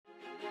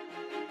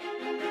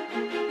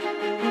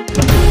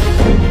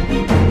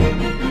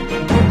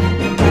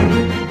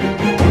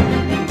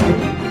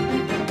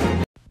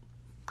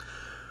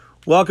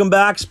Welcome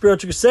back,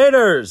 Spiritual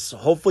Crusaders.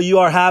 Hopefully you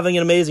are having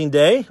an amazing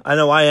day. I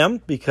know I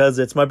am because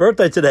it's my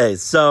birthday today.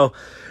 So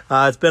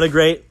it's been a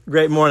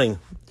great morning.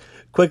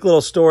 Quick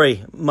little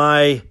story.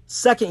 My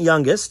second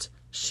youngest,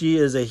 she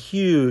is a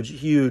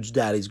huge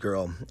daddy's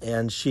girl.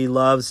 And she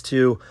loves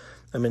to,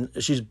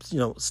 she's,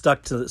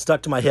 stuck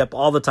to my hip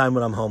all the time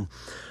when I'm home.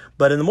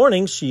 But in the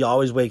morning, she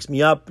always wakes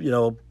me up,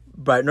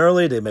 bright and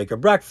early to make her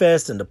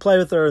breakfast and to play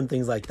with her and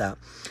things like that.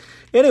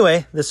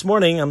 Anyway, this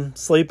morning I'm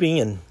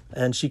sleeping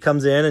and she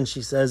comes in and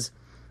she says,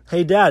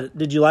 "Hey, Dad,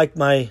 did you like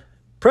my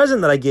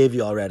present that I gave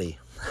you already?"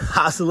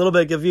 I was a little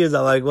bit confused.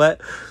 I'm like,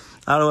 "What?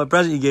 I don't know what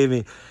present you gave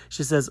me."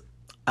 She says,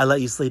 "I let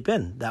you sleep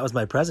in. That was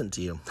my present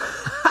to you."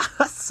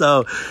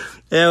 So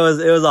it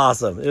was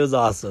awesome. It was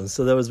awesome.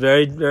 So that was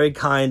very, very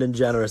kind and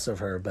generous of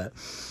her. But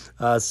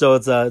so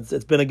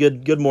it's been a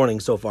good morning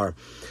so far.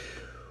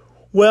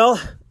 Well,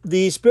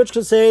 the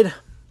Spiritual Crusade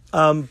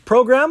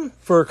program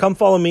for Come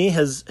Follow Me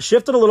has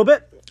shifted a little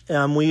bit.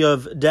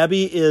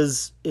 Debbie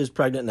is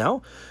pregnant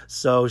now,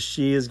 so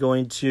she is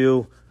going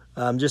to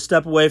just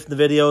step away from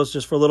the videos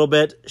just for a little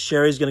bit.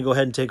 Sherry's going to go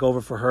ahead and take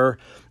over for her,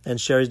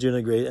 and Sherry's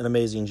doing an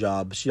amazing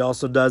job. She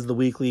also does the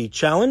weekly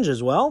challenge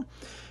as well,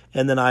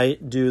 and then I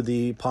do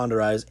the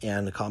Ponderize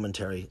and the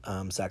commentary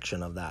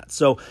section of that.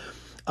 So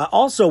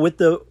also with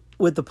the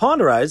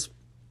Ponderize,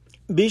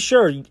 be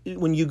sure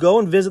when you go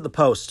and visit the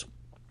post,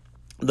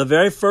 the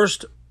very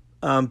first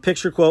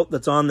picture quote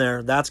that's on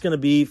there, that's going to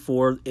be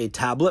for a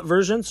tablet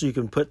version. So you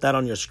can put that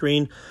on your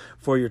screen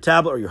for your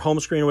tablet or your home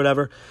screen or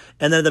whatever.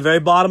 And then at the very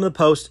bottom of the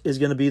post is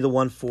going to be the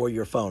one for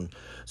your phone.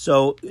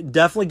 So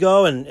definitely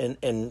go and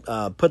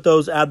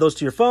add those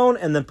to your phone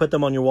and then put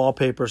them on your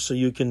wallpaper so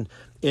you can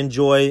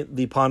enjoy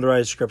the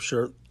Ponderized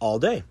scripture all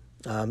day,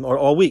 or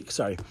all week,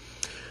 sorry.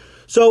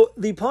 So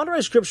the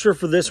Ponderized scripture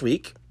for this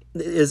week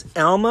is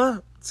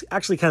Alma. It's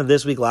actually kind of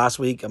this week, last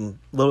week. I'm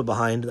a little bit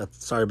behind.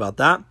 Sorry about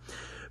that.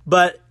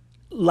 But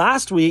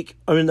last week,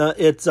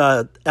 it's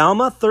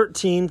Alma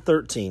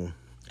 13:13,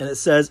 and it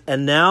says,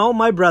 "And now,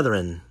 my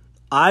brethren,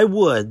 I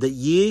would that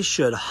ye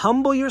should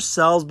humble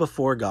yourselves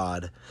before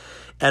God,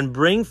 and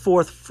bring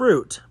forth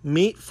fruit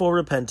meet for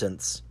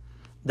repentance,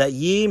 that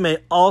ye may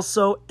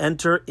also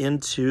enter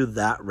into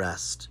that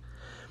rest."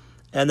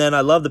 And then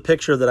I love the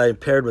picture that I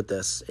paired with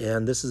this,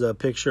 and this is a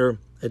picture.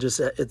 It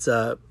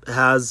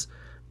has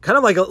kind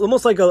of like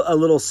almost like a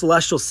little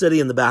celestial city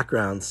in the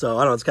background. So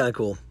I don't know, it's kind of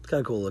cool. It's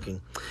kind of cool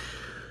looking.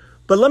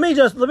 But let me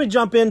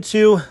jump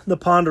into the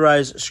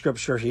Ponderized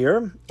scripture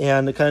here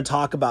and kind of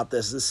talk about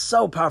this. It's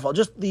so powerful.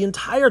 Just the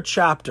entire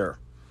chapter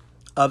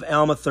of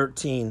Alma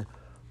 13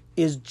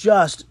 is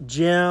just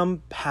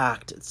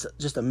jam-packed. It's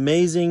just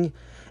amazing.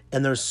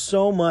 And there's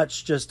so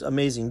much just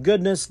amazing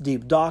goodness,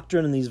 deep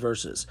doctrine in these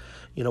verses.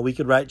 We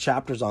could write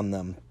chapters on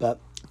them.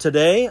 But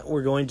today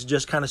we're going to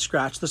just kind of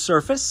scratch the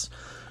surface.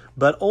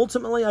 But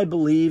ultimately, I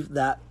believe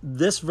that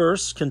this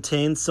verse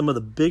contains some of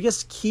the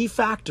biggest key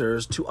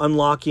factors to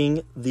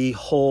unlocking the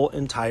whole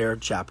entire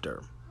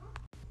chapter.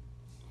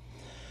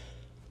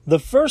 The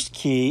first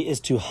key is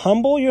to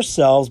humble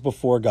yourselves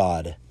before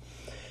God.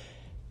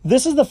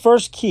 This is the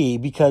first key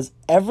because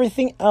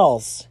everything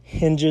else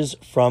hinges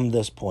from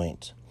this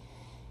point.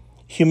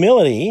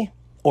 Humility,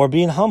 or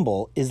being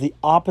humble, is the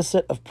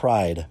opposite of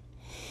pride.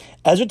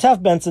 Ezra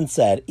Taft Benson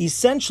said,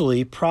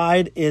 essentially,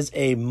 pride is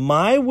a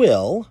my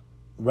will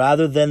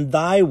rather than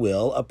thy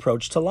will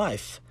approach to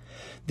life.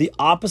 The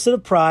opposite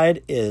of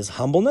pride is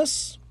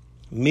humbleness,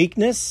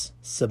 meekness,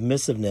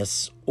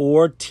 submissiveness,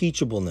 or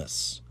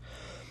teachableness.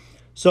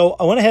 So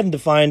I went ahead and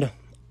defined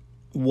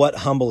what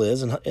humble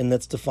is, and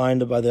that's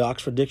defined by the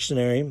Oxford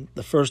Dictionary.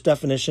 The first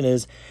definition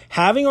is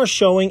having or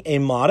showing a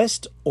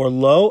modest or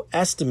low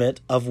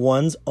estimate of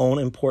one's own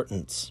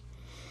importance.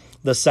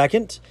 The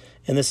second,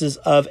 and this is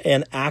of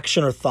an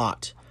action or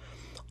thought,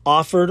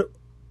 offered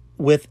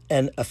with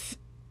an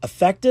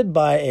affected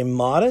by a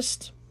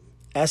modest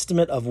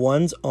estimate of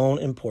one's own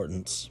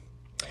importance.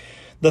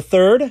 The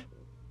third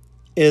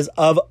is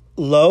of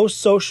low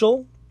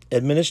social,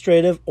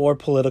 administrative, or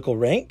political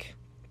rank.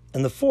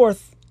 And the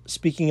fourth,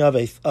 speaking of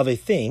a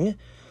thing,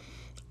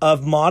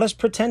 of modest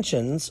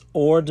pretensions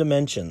or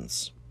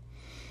dimensions.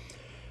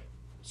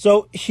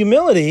 So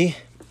humility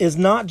is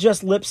not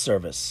just lip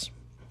service,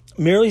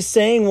 merely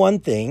saying one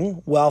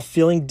thing while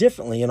feeling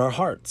differently in our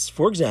hearts.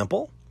 For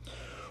example,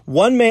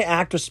 one may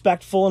act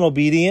respectful and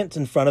obedient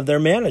in front of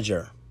their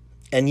manager,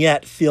 and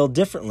yet feel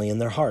differently in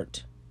their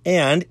heart,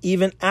 and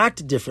even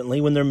act differently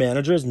when their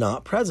manager is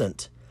not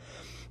present.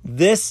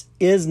 This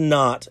is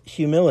not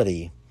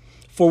humility.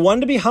 For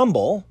one to be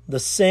humble, the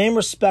same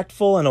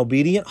respectful and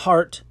obedient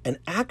heart and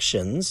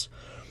actions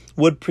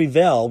would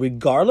prevail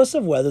regardless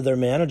of whether their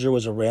manager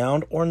was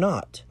around or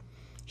not.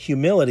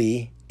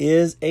 Humility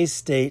is a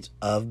state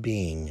of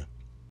being.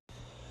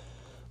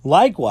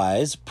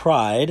 Likewise,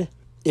 pride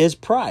is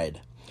pride,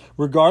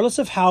 regardless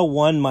of how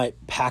one might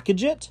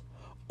package it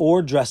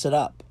or dress it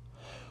up.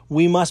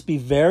 We must be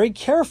very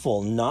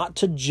careful not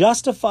to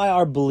justify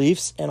our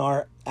beliefs and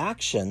our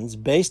actions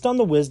based on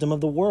the wisdom of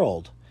the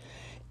world.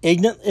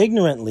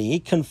 ignorantly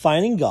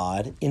confining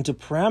God into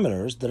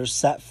parameters that are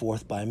set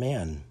forth by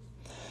man.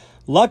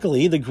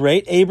 Luckily, the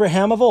great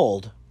Abraham of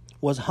old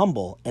was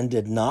humble and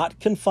did not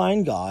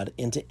confine God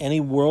into any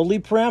worldly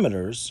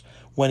parameters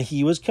when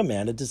he was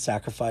commanded to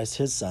sacrifice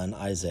his son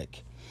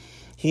Isaac.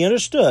 He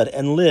understood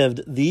and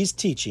lived these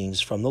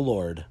teachings from the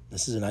Lord.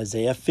 This is in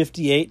Isaiah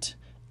 58,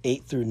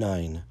 8 through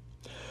 9.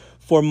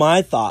 For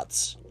my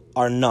thoughts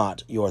are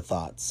not your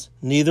thoughts,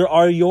 neither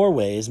are your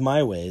ways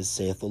my ways,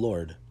 saith the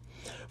Lord.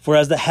 For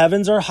as the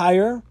heavens are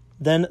higher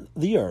than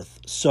the earth,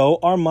 so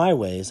are my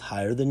ways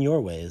higher than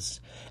your ways,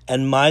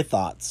 and my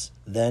thoughts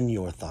than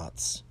your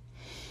thoughts.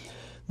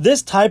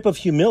 This type of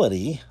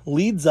humility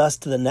leads us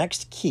to the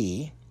next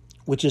key,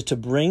 which is to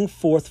bring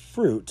forth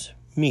fruit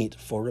meet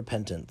for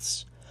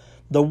repentance.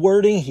 The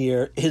wording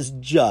here is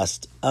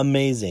just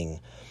amazing.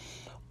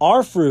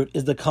 Our fruit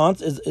is the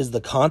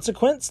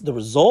consequence, the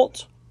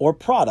result, or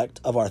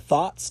product of our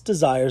thoughts,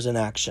 desires, and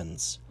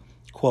actions.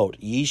 Quote,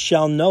 ye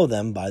shall know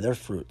them by their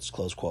fruits,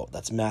 close quote.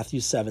 That's Matthew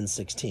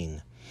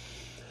 7:16.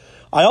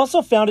 I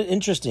also found it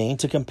interesting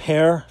to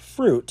compare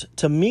fruit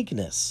to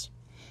meekness.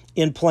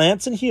 In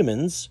plants and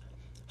humans,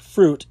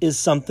 fruit is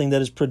something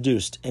that is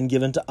produced and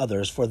given to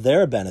others for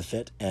their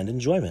benefit and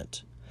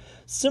enjoyment.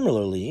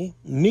 Similarly,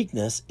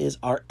 meekness is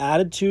our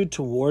attitude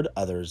toward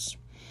others,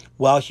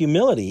 while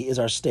humility is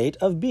our state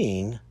of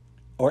being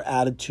or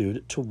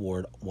attitude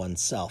toward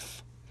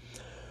oneself.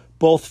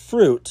 Both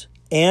fruit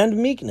and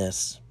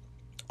meekness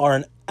are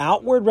an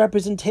outward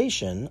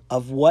representation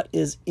of what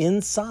is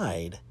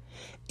inside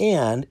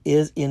and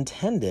is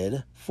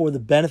intended for the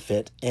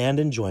benefit and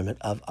enjoyment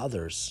of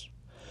others.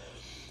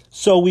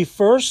 So we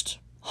first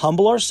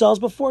humble ourselves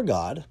before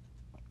God,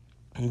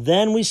 and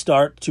then we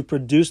start to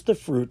produce the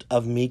fruit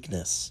of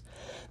meekness.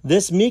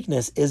 This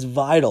meekness is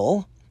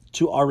vital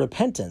to our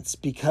repentance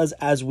because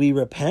as we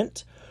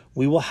repent,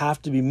 we will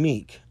have to be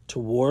meek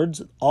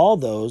towards all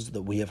those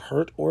that we have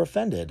hurt or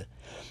offended,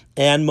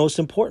 and most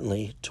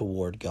importantly,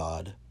 toward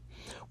God.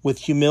 With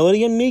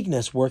humility and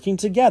meekness working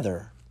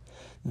together,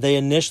 they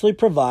initially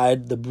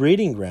provide the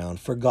breeding ground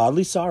for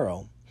godly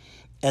sorrow,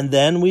 and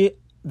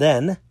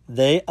then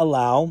they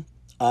allow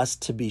us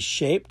to be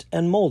shaped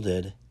and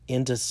molded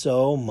into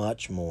so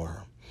much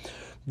more.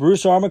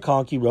 Bruce R.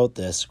 McConkie wrote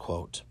this,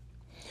 quote,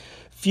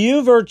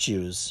 few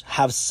virtues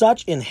have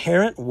such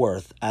inherent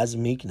worth as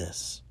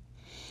meekness.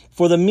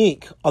 For the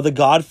meek are the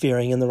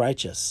God-fearing and the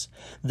righteous.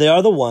 They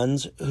are the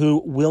ones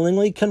who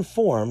willingly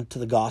conform to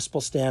the gospel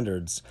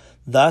standards,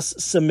 thus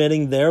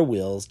submitting their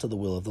wills to the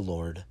will of the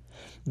Lord.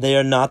 They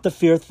are not the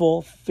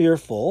fearful,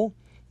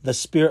 the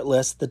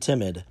spiritless, the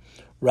timid.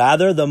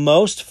 Rather, the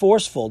most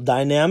forceful,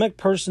 dynamic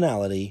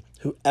personality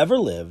who ever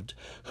lived,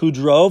 who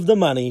drove the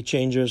money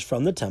changers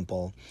from the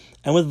temple,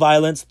 and with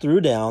violence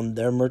threw down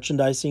their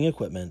merchandising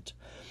equipment.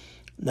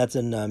 That's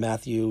in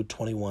Matthew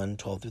 21,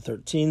 12 through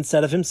 13,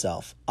 said of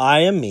himself, I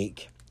am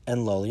meek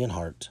and lowly in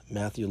heart.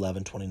 Matthew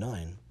 11,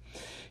 29.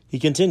 He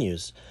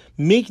continues,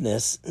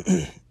 meekness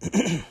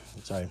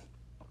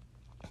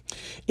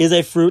is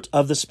a fruit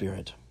of the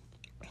Spirit.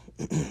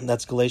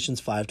 That's Galatians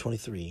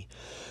 5:23.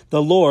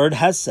 The Lord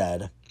has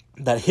said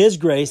that his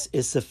grace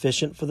is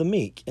sufficient for the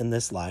meek in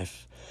this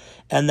life,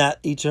 and that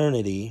in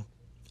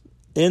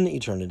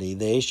eternity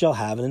they shall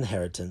have an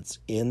inheritance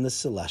in the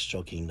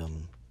celestial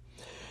kingdom.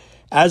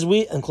 As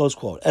we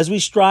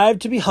strive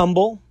to be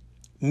humble,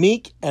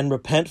 meek, and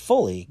repent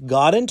fully,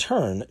 God in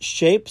turn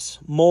shapes,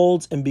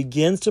 molds, and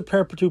begins to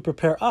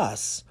prepare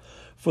us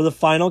for the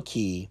final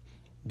key,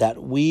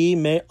 that we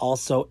may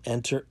also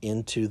enter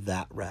into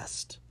that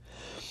rest.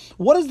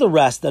 What is the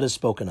rest that is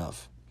spoken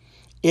of?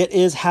 It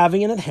is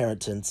having an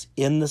inheritance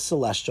in the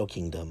celestial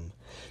kingdom.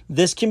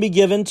 This can be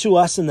given to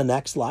us in the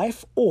next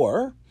life,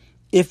 or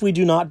if we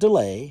do not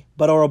delay,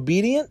 but are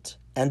obedient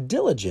and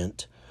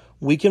diligent,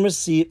 we can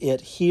receive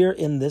it here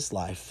in this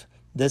life.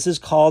 This is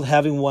called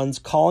having one's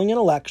calling and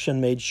election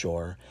made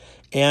sure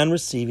and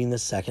receiving the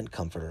second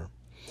comforter.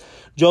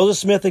 Joseph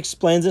Smith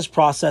explains this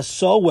process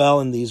so well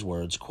in these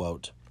words,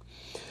 quote,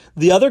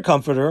 the other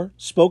comforter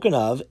spoken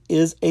of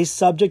is a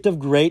subject of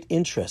great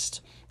interest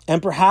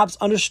and perhaps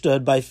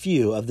understood by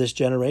few of this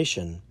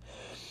generation.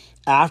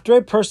 After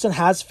a person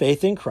has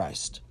faith in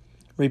Christ,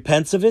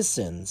 repents of his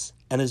sins,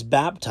 and is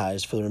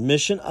baptized for the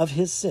remission of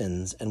his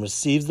sins and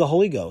receives the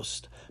Holy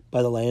Ghost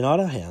by the laying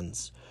on of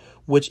hands,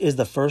 which is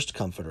the first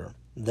comforter,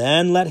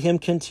 then let him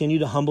continue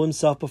to humble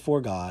himself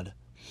before God,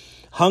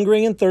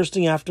 hungering and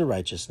thirsting after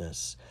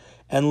righteousness,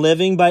 and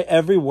living by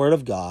every word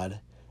of God,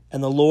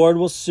 and the Lord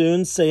will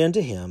soon say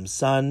unto him,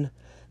 Son,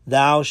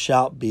 thou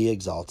shalt be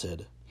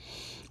exalted.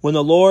 When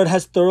the Lord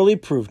has thoroughly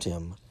proved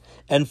him,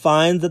 and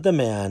finds that the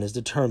man is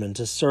determined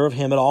to serve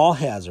him at all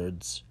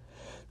hazards,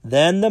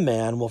 then the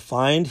man will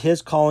find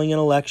his calling and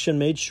election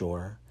made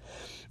sure.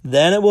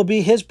 Then it will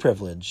be his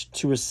privilege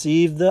to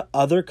receive the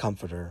other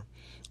comforter,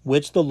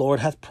 which the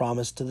Lord hath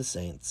promised to the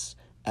saints,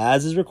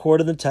 as is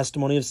recorded in the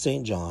testimony of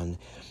St. John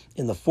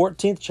in the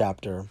 14th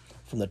chapter,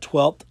 from the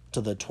 12th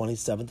to the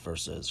 27th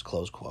verses,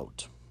 close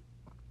quote.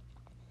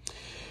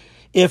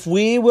 If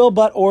we will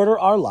but order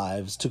our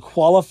lives to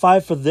qualify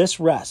for this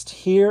rest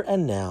here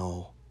and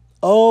now,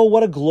 oh,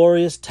 what a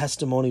glorious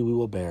testimony we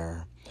will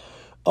bear.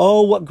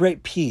 Oh, what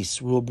great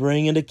peace we will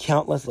bring into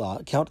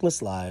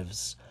countless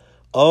lives.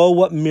 Oh,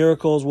 what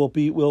miracles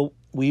will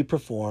we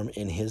perform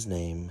in his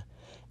name.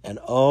 And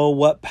oh,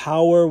 what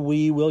power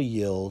we will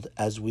yield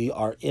as we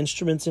are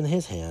instruments in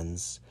his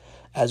hands,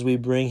 as we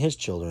bring his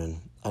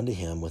children unto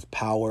him with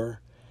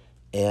power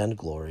and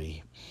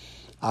glory.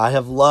 I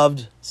have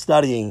loved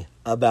studying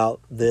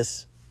about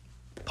this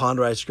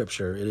Ponderized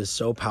Scripture. It is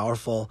so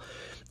powerful,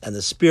 and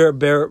the Spirit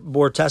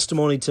bore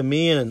testimony to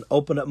me and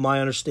opened up my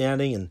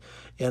understanding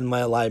and my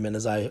alignment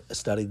as I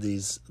studied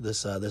this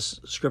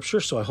Scripture.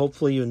 So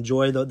hopefully you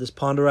enjoy this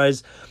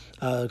Ponderized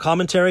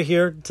commentary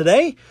here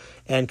today,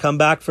 and come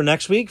back for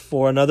next week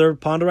for another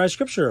Ponderized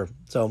Scripture.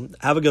 So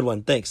have a good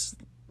one. Thanks.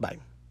 Bye.